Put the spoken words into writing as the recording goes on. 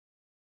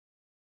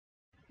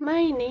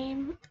My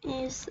name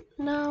is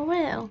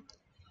Noel.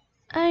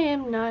 I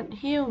am not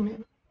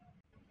human.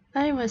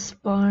 I was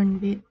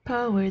born with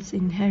powers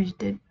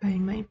inherited by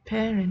my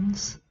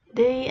parents.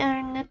 They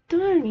are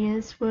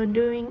notorious for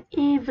doing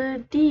evil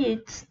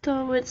deeds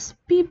towards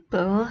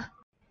people.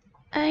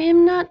 I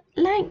am not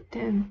like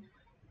them.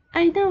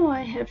 I know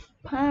I have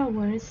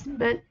powers,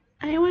 but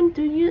I want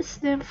to use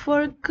them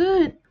for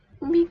good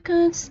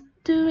because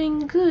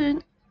doing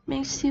good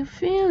makes you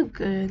feel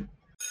good.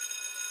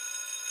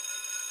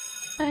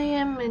 I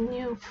am a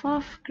new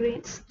 4th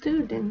grade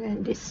student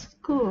at this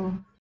school.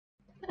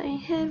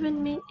 I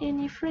haven't made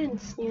any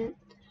friends yet,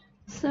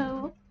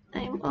 so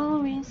I'm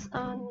always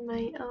on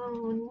my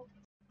own.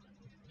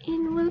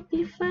 It will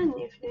be fun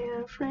if there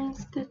are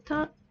friends to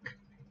talk,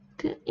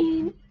 to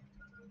eat,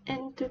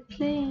 and to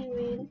play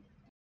with.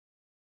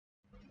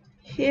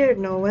 Here,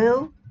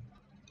 Noel,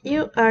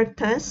 you are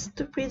tasked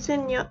to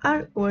present your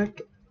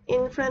artwork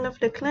in front of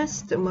the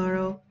class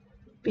tomorrow.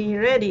 Be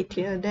ready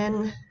till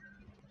then.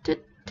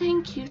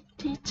 Thank you,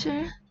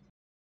 teacher.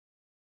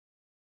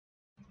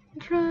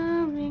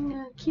 Drawing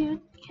a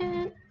cute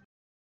cat.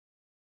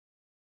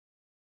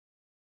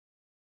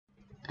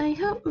 I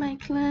hope my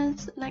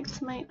class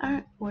likes my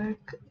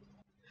artwork.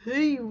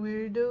 Hey,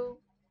 weirdo,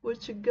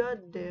 what you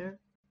got there?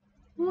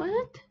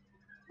 What?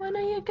 What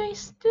are you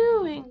guys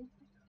doing?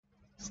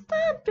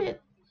 Stop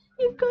it!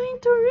 You're going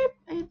to rip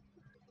it.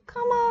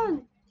 Come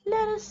on,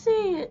 let us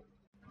see it.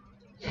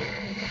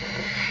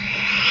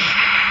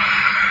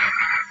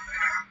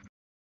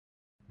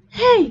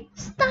 Hey,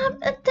 stop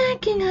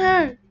attacking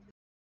her!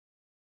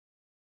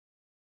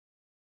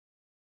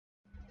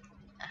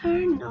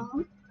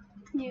 Arnold,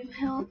 you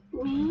helped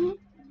me?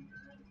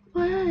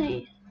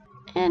 Why?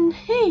 And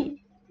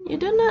hey, you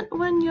do not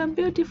want your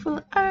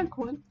beautiful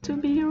artwork to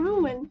be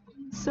ruined,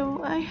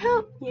 so I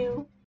help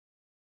you.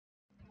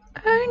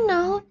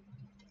 Arnold,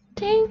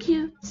 thank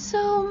you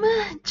so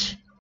much.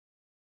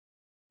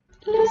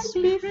 Let's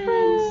be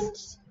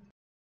friends.